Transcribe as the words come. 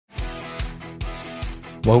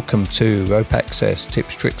Welcome to Rope Access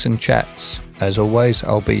Tips, Tricks and Chats. As always,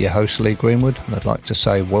 I'll be your host Lee Greenwood, and I'd like to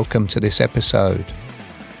say welcome to this episode.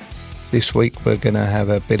 This week we're going to have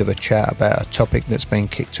a bit of a chat about a topic that's been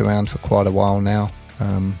kicked around for quite a while now.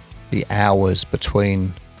 The hours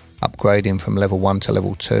between upgrading from level 1 to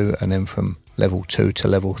level 2 and then from level 2 to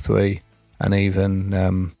level 3, and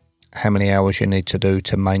even how many hours you need to do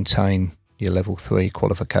to maintain your level 3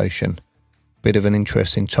 qualification. Bit of an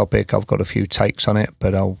interesting topic. I've got a few takes on it,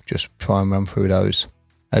 but I'll just try and run through those.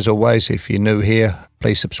 As always, if you're new here,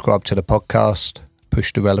 please subscribe to the podcast,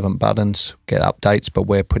 push the relevant buttons, get updates, but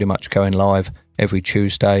we're pretty much going live every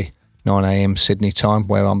Tuesday, 9 a.m. Sydney time,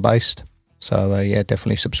 where I'm based. So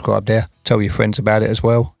definitely subscribe there. Tell your friends about it as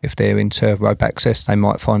well. If they're into rope access, they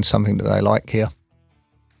might find something that they like here.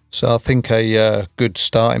 So I think a good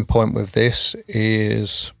starting point with this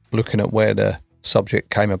is looking at where the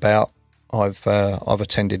subject came about. I've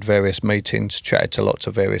attended various meetings, chatted to lots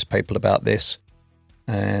of various people about this,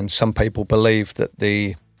 and some people believe that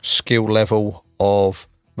the skill level of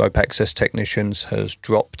rope access technicians has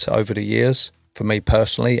dropped over the years. For me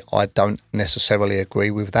personally, I don't necessarily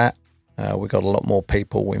agree with that. We've got a lot more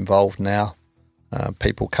people involved now,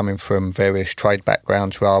 people coming from various trade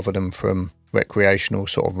backgrounds rather than from recreational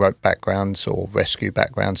sort of rope backgrounds or rescue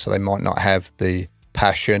backgrounds, so they might not have the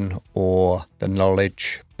passion or the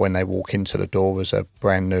knowledge when they walk into the door as a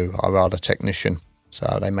brand new IRADA technician.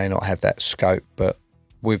 So they may not have that scope, but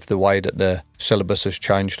with the way that the syllabus has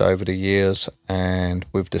changed over the years and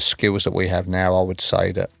with the skills that we have now, I would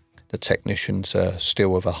say that the technicians are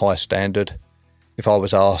still of a high standard. If I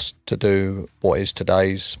was asked to do what is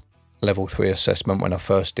today's level 3 assessment when I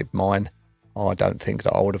first did mine, I don't think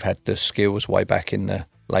that I would have had the skills way back in the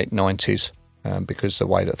late 90s because the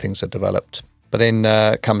way that things are developed. But then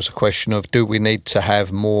comes the question of, do we need to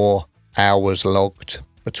have more hours logged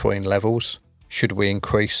between levels? Should we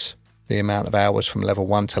increase the amount of hours from level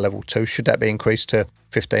 1 to level 2? Should that be increased to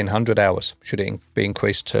 1,500 hours? Should it be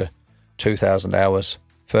increased to 2,000 hours?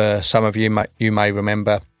 For some of you, you may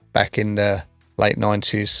remember back in the late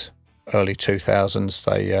 90s, early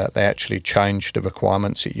 2000s, they actually changed the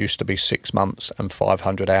requirements. It used to be 6 months and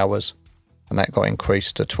 500 hours, and that got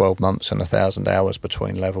increased to 12 months and 1,000 hours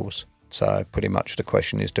between levels. So pretty much the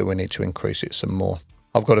question is, do we need to increase it some more?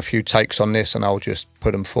 I've got a few takes on this and I'll just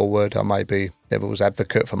put them forward. I may be devil's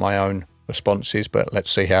advocate for my own responses, but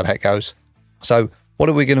let's see how that goes. So what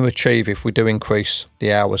are we going to achieve if we do increase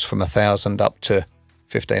the hours from 1,000 up to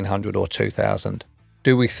 1,500 or 2,000?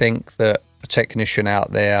 Do we think that a technician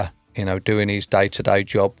out there, doing his day-to-day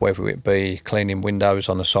job, whether it be cleaning windows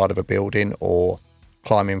on the side of a building or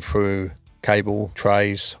climbing through cable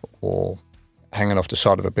trays or hanging off the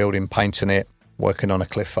side of a building, painting it, working on a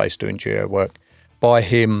cliff face, doing geo work, by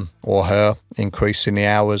him or her increasing the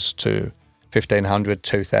hours to 1,500,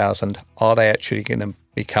 2,000, are they actually going to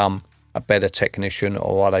become a better technician,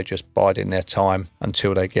 or are they just biding their time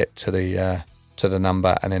until they get to the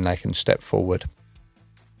number and then they can step forward?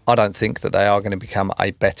 I don't think that they are going to become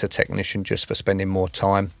a better technician just for spending more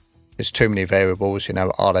time. There's too many variables.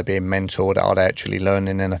 Are they being mentored? Are they actually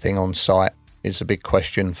learning anything on site? Is a big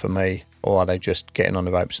question for me. Or are they just getting on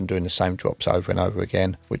the ropes and doing the same drops over and over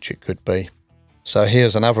again, which it could be. So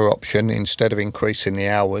here's another option. Instead of increasing the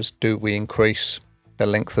hours, do we increase the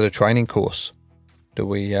length of the training course? Do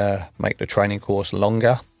we make the training course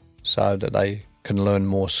longer so that they can learn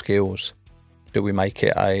more skills? Do we make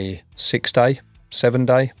it a 6-day,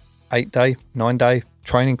 7-day, 8-day, 9-day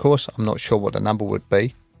training course? I'm not sure what the number would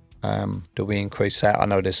be. Do we increase that? I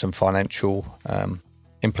know there's some financial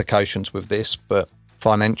implications with this, but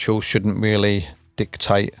financial shouldn't really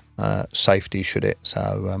dictate safety, should it?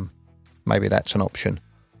 So maybe that's an option.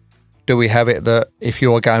 Do we have it that if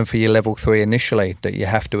you're going for your level 3 initially, that you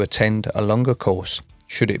have to attend a longer course?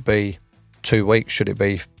 Should it be 2 weeks? Should it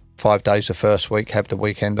be 5 days the first week, have the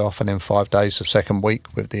weekend off, and then 5 days the second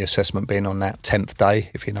week, with the assessment being on that 10th day,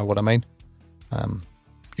 if you know what I mean?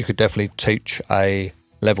 You could definitely teach a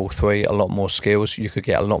level 3 a lot more skills. You could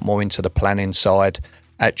get a lot more into the planning side,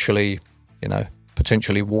 actually,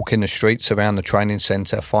 potentially walking the streets around the training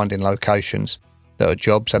centre, finding locations that are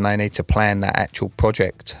jobs, and they need to plan that actual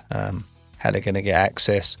project, how they're going to get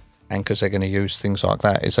access, anchors they're going to use, things like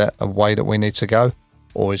that. Is that a way that we need to go?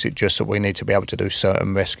 Or is it just that we need to be able to do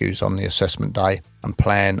certain rescues on the assessment day and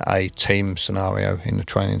plan a team scenario in the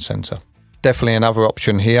training centre? Definitely another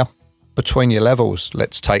option here. Between your levels,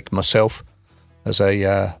 let's take myself as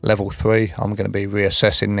a level 3. I'm going to be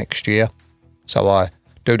reassessing next year. So I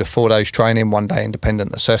do the 4 days training, 1 day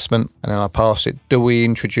independent assessment, and then I pass it. Do we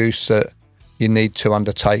introduce that you need to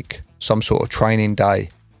undertake some sort of training day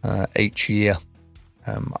each year?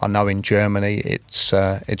 I know in Germany it's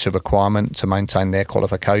a requirement to maintain their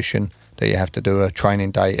qualification that you have to do a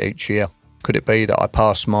training day each year. Could it be that I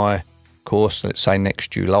pass my course, let's say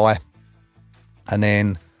next July, and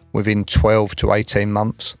then within 12 to 18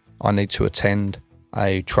 months I need to attend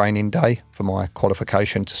a training day for my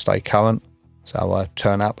qualification to stay current? So I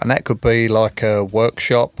turn up, and that could be like a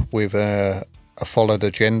workshop with a followed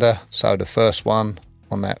agenda. So the first one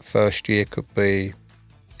on that first year could be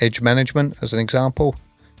edge management, as an example,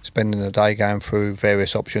 spending the day going through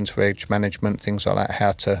various options for edge management, things like that,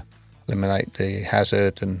 how to eliminate the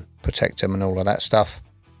hazard and protect them and all of that stuff.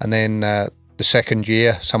 And then the second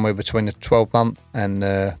year, somewhere between the 12-month and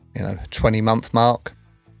 20-month mark,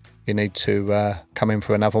 you need to come in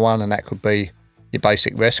for another one, and that could be your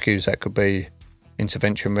basic rescues. That could be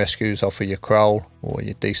intervention rescues off of your Kroll or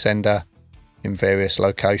your descender in various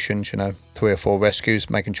locations, 3 or 4 rescues,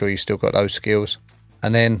 making sure you still got those skills.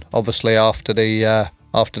 And then obviously after the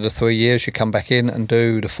 3 years, you come back in and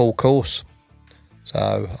do the full course.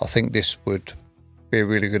 So I think this would be a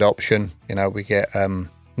really good option. We get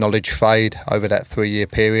knowledge fade over that 3-year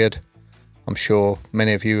period. I'm sure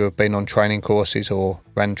many of you have been on training courses or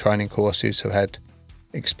ran training courses, have had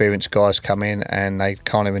experienced guys come in and they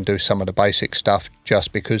can't even do some of the basic stuff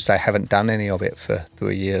just because they haven't done any of it for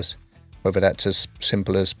 3 years, whether that's as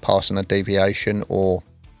simple as passing a deviation or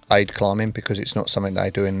aid climbing, because it's not something they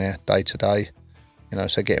do in their day-to-day.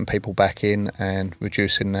 So getting people back in and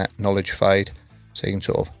reducing that knowledge fade so you can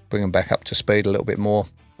sort of bring them back up to speed a little bit more.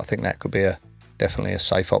 I think that could be definitely a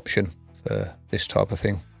safe option for this type of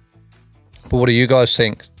thing. But what do you guys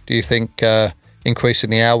think? Do you think increasing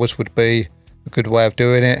the hours would be a good way of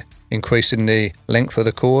doing it, increasing the length of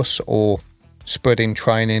the course, or spreading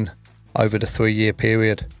training over the 3-year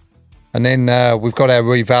period? And then we've got our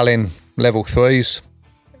revaling level 3s.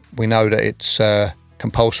 We know that it's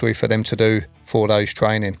compulsory for them to do 4 days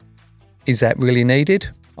training. Is that really needed?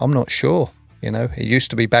 I'm not sure. It used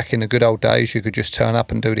to be back in the good old days, you could just turn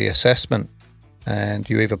up and do the assessment and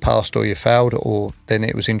you either passed or you failed, or then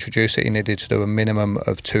it was introduced that you needed to do a minimum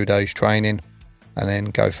of 2 days training and then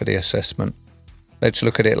go for the assessment. Let's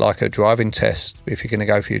look at it like a driving test. If you're going to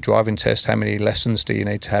go for your driving test, how many lessons do you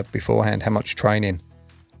need to have beforehand? How much training?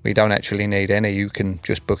 We don't actually need any. You can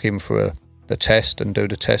just book in for the test and do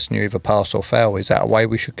the test and you either pass or fail. Is that a way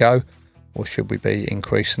we should go, or should we be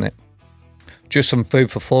increasing it? Just some food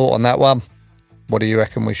for thought on that one. What do you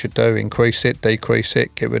reckon we should do? Increase it, decrease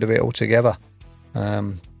it, get rid of it altogether?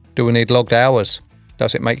 Do we need logged hours?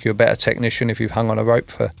 Does it make you a better technician if you've hung on a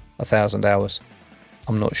rope for 1,000 hours?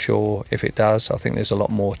 I'm not sure if it does. I think there's a lot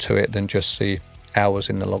more to it than just the hours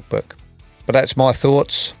in the logbook. But that's my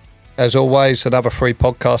thoughts. As always, another free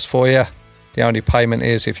podcast for you. The only payment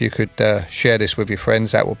is if you could share this with your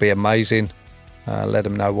friends. That would be amazing. Let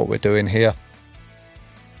them know what we're doing here.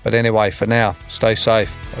 But anyway, for now, stay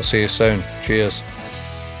safe. I'll see you soon. Cheers.